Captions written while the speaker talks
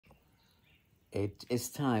It is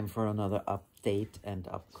time for another update and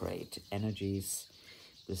upgrade. Energies,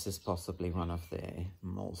 this is possibly one of the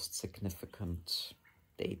most significant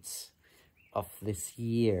dates of this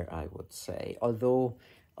year, I would say. Although,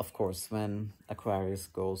 of course, when Aquarius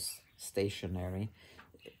goes stationary,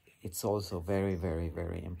 it's also very, very,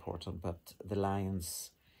 very important. But the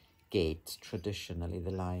Lion's Gate, traditionally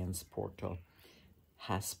the Lion's Portal,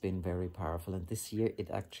 has been very powerful. And this year it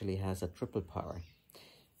actually has a triple power,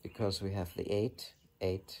 because we have the 8,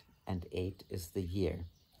 8, and 8 is the year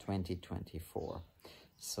 2024.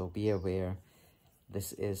 So be aware,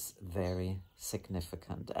 this is very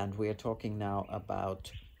significant. And we are talking now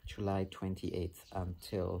about July 28th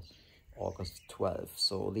until August 12th.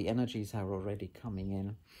 So the energies are already coming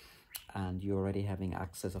in and you're already having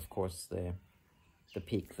access. Of course, the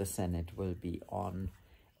peak, the Senate, will be on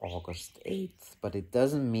August 8th, but it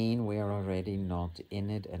doesn't mean we are already not in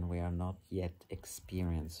it and we are not yet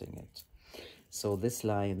experiencing it. So this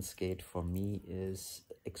Lion's Gate for me is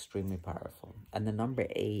extremely powerful. And the number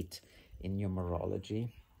 8 in numerology,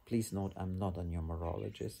 please note I'm not a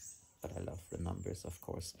numerologist, but I love the numbers, of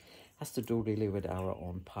course, has to do really with our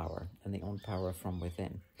own power and the own power from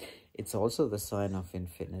within. It's also the sign of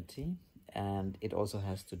infinity, and it also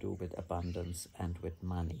has to do with abundance and with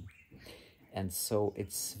money. And so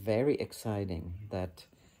it's very exciting that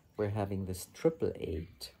we're having this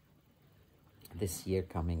 888 this year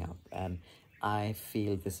coming up. And I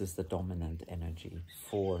feel this is the dominant energy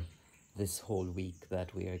for this whole week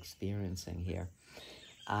that we are experiencing here.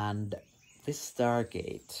 And this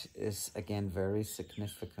Stargate is, again, very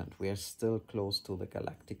significant. We are still close to the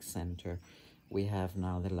galactic center. We have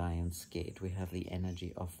now the Lion's Gate. We have the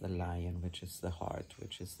energy of the lion, which is the heart,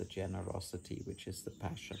 which is the generosity, which is the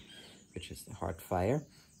passion, which is the heart fire.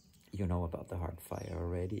 You know about the heart fire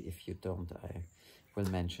already. If you don't, I will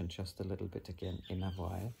mention just a little bit again in a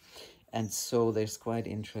while. And so there's quite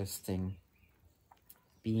interesting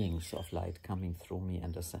beings of light coming through me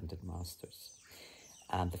and ascended masters.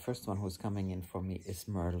 And the first one who's coming in for me is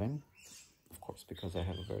Merlin, of course, because I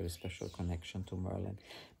have a very special connection to Merlin.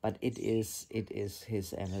 But it is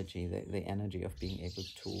his energy, the energy of being able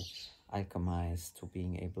to alchemize, to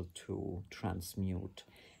being able to transmute,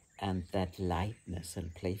 and that lightness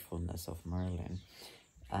and playfulness of Merlin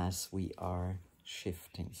as we are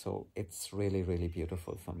shifting. So it's really, really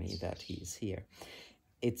beautiful for me that he is here.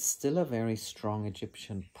 It's still a very strong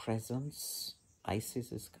Egyptian presence.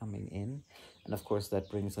 Isis is coming in. And of course, that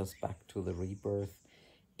brings us back to the rebirth.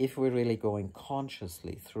 If we're really going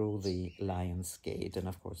consciously through the Lion's Gate, and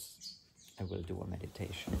of course, I will do a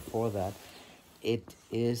meditation for that, it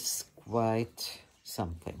is quite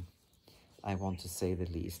something, I want to say the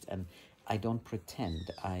least. And I don't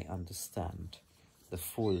pretend I understand the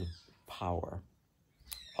full power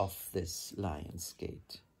of this Lion's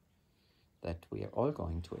Gate that we are all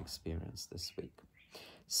going to experience this week.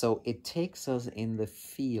 So it takes us in the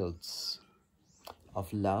fields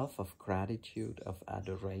of love, of gratitude, of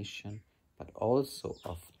adoration, but also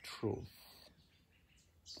of truth.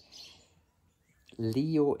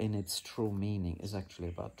 Leo in its true meaning is actually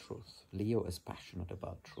about truth. Leo is passionate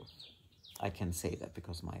about truth. I can say that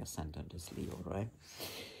because my ascendant is Leo, right?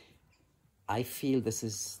 I feel this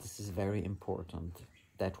is very important,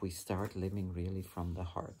 that we start living really from the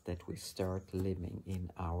heart, that we start living in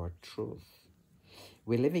our truth.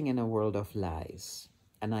 We're living in a world of lies,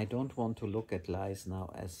 and I don't want to look at lies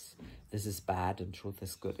now as this is bad and truth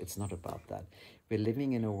is good. It's not about that. We're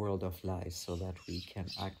living in a world of lies so that we can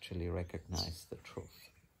actually recognize the truth.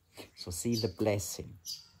 So see the blessing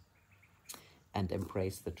and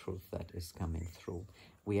embrace the truth that is coming through.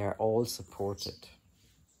 We are all supported.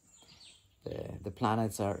 The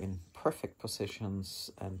planets are in perfect positions,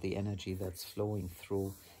 and the energy that's flowing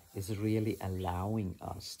through is really allowing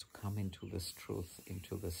us to come into this truth,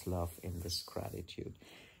 into this love, in this gratitude.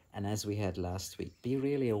 And as we had last week, be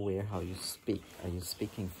really aware how you speak. Are you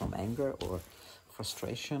speaking from anger or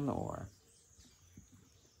frustration, or,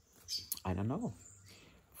 I don't know,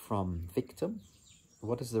 from victim?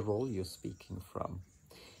 What is the role you're speaking from?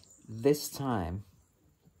 This time,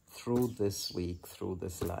 through this week, through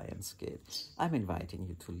this Lion's Gate, I'm inviting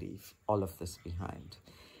you to leave all of this behind.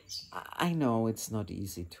 I know it's not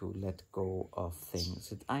easy to let go of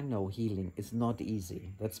things. I know healing is not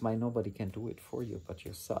easy. That's why nobody can do it for you but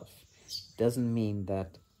yourself. Doesn't mean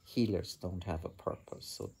that healers don't have a purpose.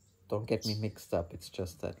 So don't get me mixed up. It's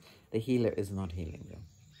just that the healer is not healing you.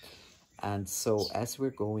 And so as we're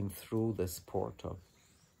going through this portal,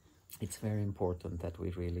 it's very important that we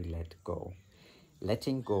really let go.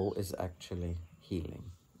 Letting go is actually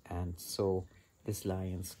healing. And so this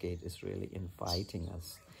Lion's Gate is really inviting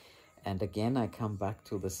us. And again, I come back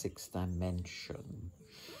to the sixth dimension.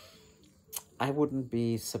 I wouldn't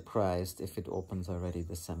be surprised if it opens already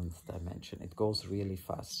the seventh dimension. It goes really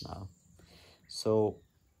fast now. So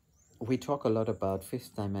we talk a lot about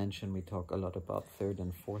fifth dimension. We talk a lot about third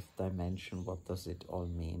and fourth dimension. What does it all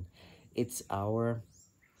mean? It's our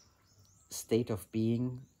state of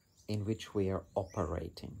being in which we are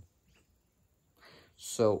operating.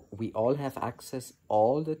 So we all have access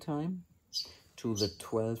all the time to the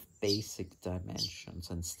 12 basic dimensions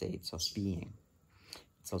and states of being.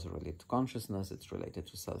 It's also related to consciousness, it's related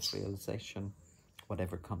to self-realization,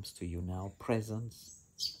 whatever comes to you now, presence,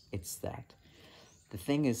 it's that. The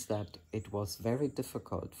thing is that it was very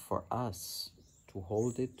difficult for us to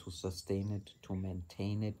hold it, to sustain it, to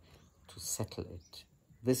maintain it, to settle it.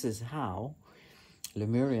 This is how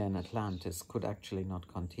Lemuria and Atlantis could actually not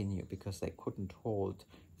continue, because they couldn't hold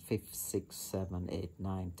 5th, 6th, 7, 8,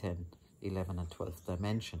 9, 10, 11 and 12th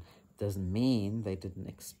dimension. Doesn't mean they didn't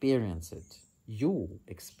experience it. You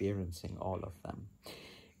experiencing all of them.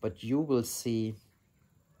 But you will see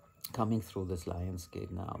coming through this Lion's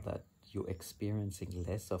Gate now that you're experiencing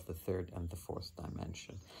less of the third and the fourth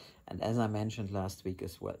dimension. And as I mentioned last week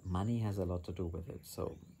as well, money has a lot to do with it.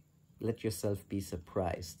 So let yourself be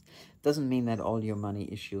surprised. Doesn't mean that all your money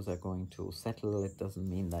issues are going to settle. It doesn't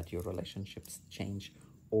mean that your relationships change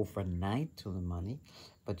overnight to the money,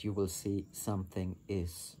 but you will see something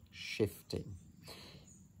is shifting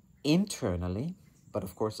internally, but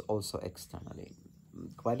of course also externally.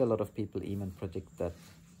 Quite a lot of people even predict that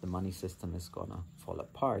the money system is gonna fall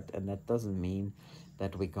apart, and that doesn't mean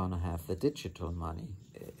that we're gonna have the digital money.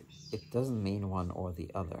 It doesn't mean one or the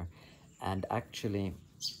other, and actually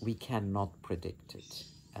we cannot predict it.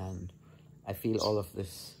 And I feel all of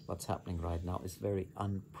this, what's happening right now, is very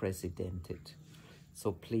unprecedented.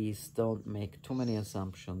 So please don't make too many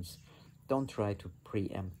assumptions. Don't try to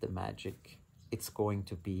preempt the magic. It's going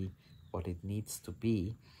to be what it needs to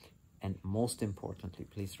be. And most importantly,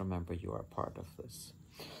 please remember you are part of this.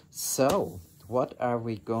 So what are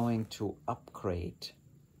we going to upgrade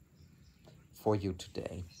for you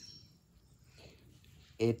today?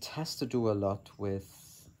 It has to do a lot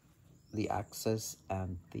with the access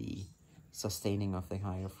and the sustaining of the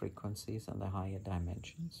higher frequencies and the higher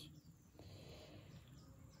dimensions.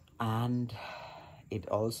 And it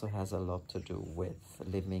also has a lot to do with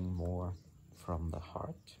living more from the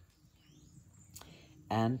heart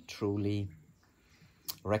and truly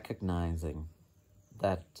recognizing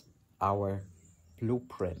that our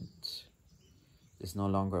blueprint is no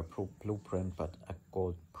longer a blueprint, but a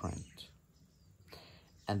gold print.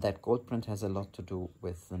 And that gold print has a lot to do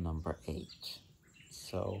with the number 8.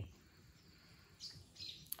 So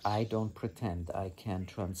I don't pretend I can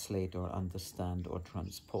translate or understand or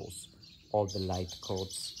transpose all the light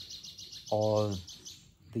codes, all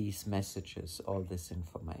these messages, all this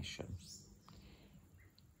information.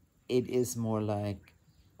 It is more like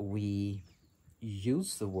we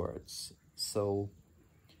use the words so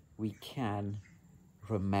we can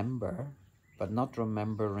remember, but not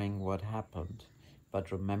remembering what happened,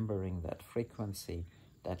 but remembering that frequency,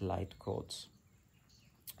 that light codes,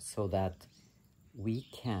 so that we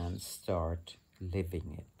can start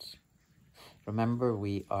living it. Remember,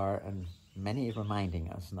 we are, and many reminding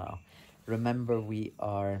us now, remember we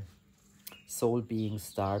are soul beings,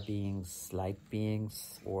 star beings, light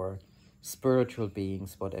beings, or spiritual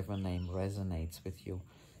beings, whatever name resonates with you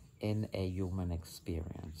in a human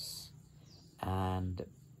experience. And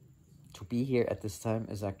to be here at this time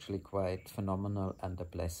is actually quite phenomenal and a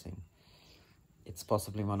blessing. It's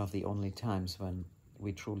possibly one of the only times when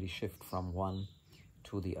we truly shift from one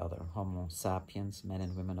to the other. Homo sapiens, men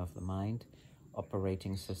and women of the mind,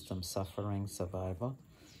 operating system, suffering, survival,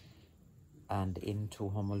 and into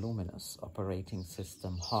Homo luminous, operating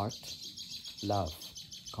system, heart, love,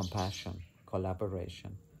 compassion,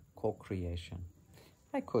 collaboration, co-creation.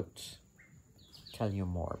 I could tell you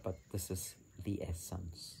more, but this is the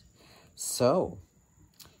essence. So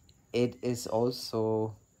it is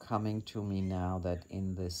also coming to me now that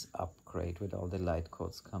in this upgrade with all the light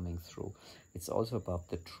codes coming through, it's also about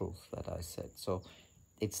the truth that I said. So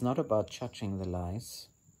it's not about judging the lies,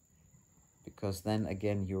 because then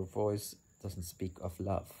again your voice doesn't speak of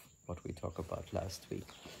love, what we talked about last week,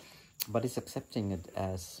 but it's accepting it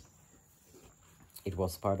as it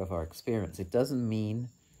was part of our experience. It doesn't mean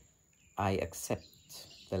I accept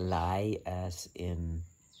the lie as in,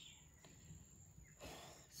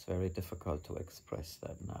 it's very difficult to express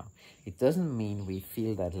that now. It doesn't mean we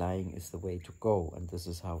feel that lying is the way to go and this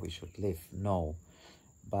is how we should live. No,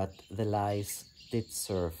 but the lies did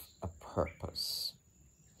serve a purpose.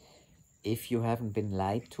 If you haven't been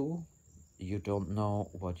lied to, you don't know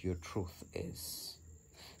what your truth is.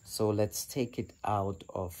 So let's take it out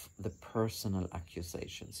of the personal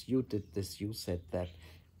accusations. You did this, you said that.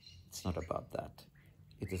 It's not about that.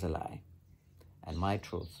 It is a lie. And my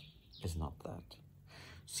truth is not that.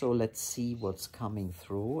 So let's see what's coming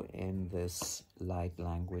through in this light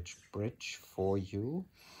language bridge for you.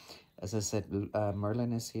 As I said,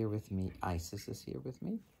 Merlin is here with me. Isis is here with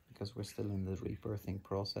me because we're still in the rebirthing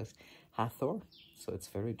process. Hathor, so it's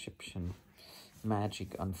very Egyptian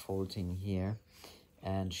magic unfolding here.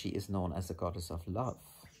 And she is known as the goddess of love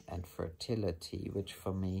and fertility, which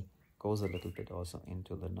for me goes a little bit also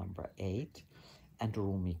into the number 8. And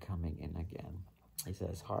Rumi coming in again. He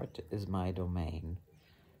says, heart is my domain.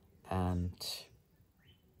 And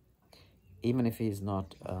even if he's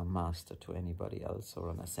not a master to anybody else or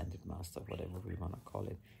an ascended master, whatever we want to call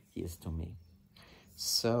it, he is to me.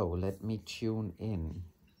 So let me tune in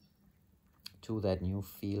to that new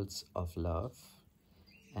fields of love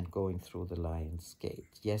and going through the Lion's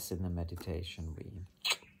Gate. Yes, in the meditation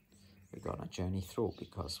we're gonna journey through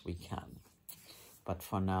because we can. But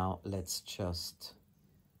for now, let's just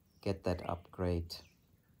get that upgrade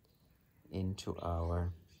into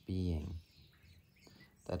our being.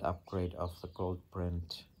 That upgrade of the gold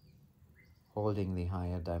print, holding the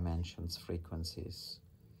higher dimensions, frequencies,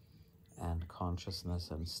 and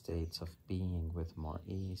consciousness and states of being with more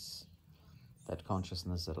ease. That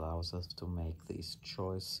consciousness allows us to make these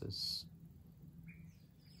choices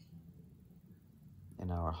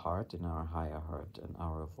in our heart, in our higher heart, and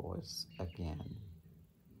our voice again.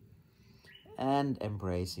 And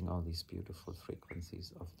embracing all these beautiful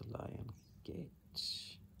frequencies of the Lion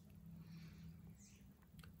Gate.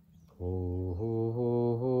 Ho ho ho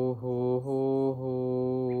ho ho ho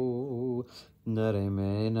ho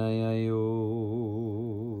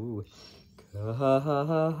Naremenayayo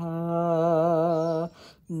Kaha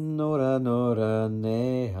Nora Nora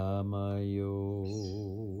Nehamayo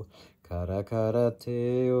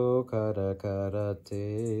Karakarateo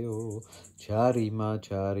Karakarateo Charima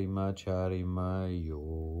Charima Charimayo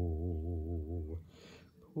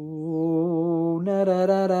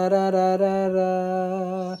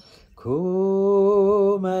Narararararara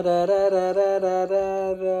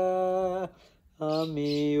Kumarararararara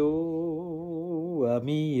Amio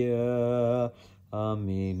Amia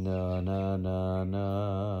Amina na na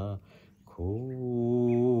na Ku.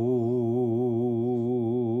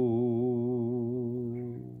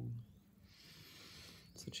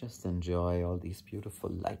 So just enjoy all these beautiful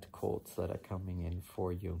light codes that are coming in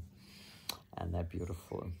for you. And that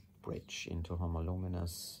beautiful bridge into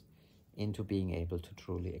homoluminous, into being able to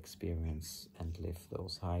truly experience and live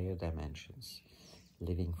those higher dimensions,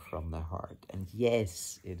 living from the heart. And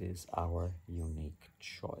yes, it is our unique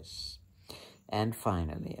choice. And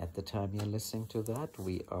finally, at the time you're listening to that,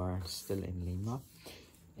 we are still in Lima.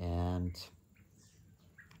 And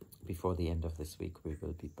before the end of this week, we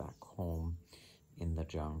will be back home in the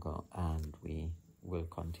jungle and we will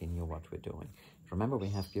continue what we're doing. Remember, we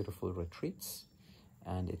have beautiful retreats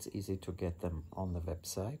and it's easy to get them on the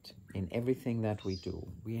website. In everything that we do,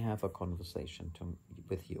 we have a conversation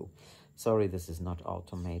with you. Sorry, this is not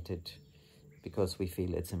automated because we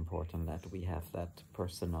feel it's important that we have that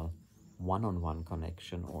personal one-on-one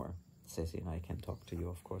connection, or Ceci and I can talk to you,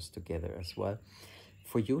 of course, together as well,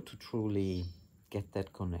 for you to truly get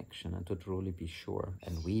that connection and to truly be sure,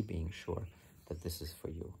 and we being sure, that this is for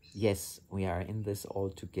you. Yes, we are in this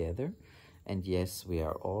all together, and yes, we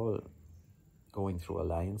are all going through a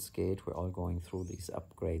Lion's Gate, we're all going through these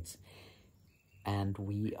upgrades, and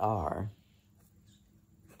we are,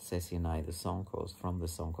 Ceci and I, the Sonkos, from the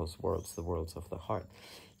Sonkos worlds, the worlds of the heart.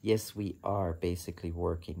 Yes, we are basically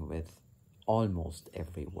working with almost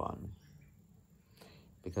everyone,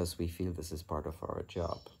 because we feel this is part of our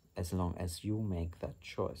job, as long as you make that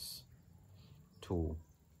choice to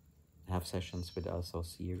have sessions with us or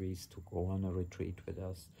series, to go on a retreat with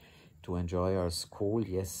us, to enjoy our school.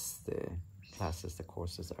 Yes, the classes, the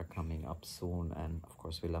courses are coming up soon, and of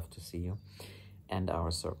course we love to see you, and our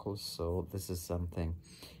circles. So this is something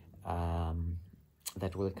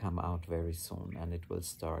that will come out very soon, and it will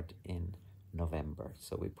start in November.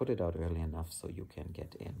 So we put it out early enough so you can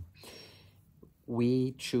get in.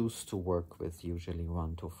 We choose to work with usually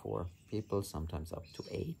 1 to 4 people, sometimes up to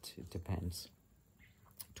 8, it depends,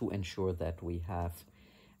 to ensure that we have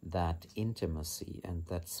that intimacy and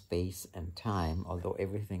that space and time, although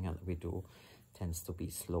everything that we do tends to be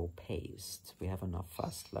slow-paced. We have enough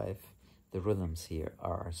fast life. The rhythms here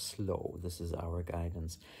are slow. This is our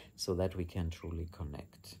guidance so that we can truly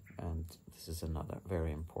connect. And this is another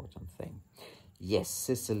very important thing. Yes,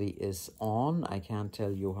 Sicily is on. I can't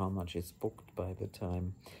tell you how much is booked by the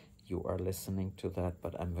time you are listening to that,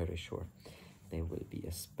 but I'm very sure there will be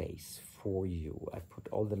a space for you. I put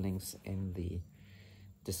all the links in the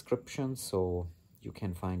description so you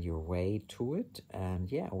can find your way to it. And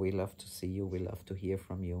yeah, we love to see you. We love to hear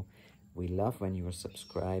from you. We love when you are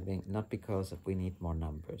subscribing, not because we need more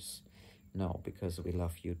numbers. No, because we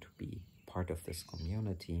love you to be part of this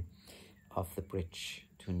community of the bridge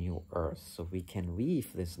to New Earth, so we can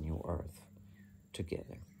weave this new Earth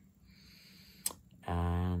together.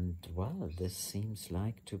 And well, this seems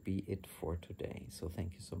like to be it for today. So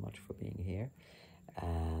thank you so much for being here.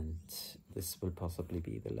 And this will possibly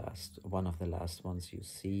be the last, one of the last ones you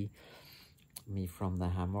see me from the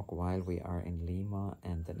hammock while we are in Lima,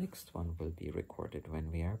 and the next one will be recorded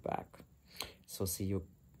when we are back. So see you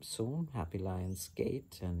soon. Happy Lions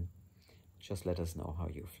Gate, and just let us know how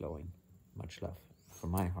you're flowing. Much love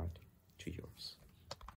from my heart to yours.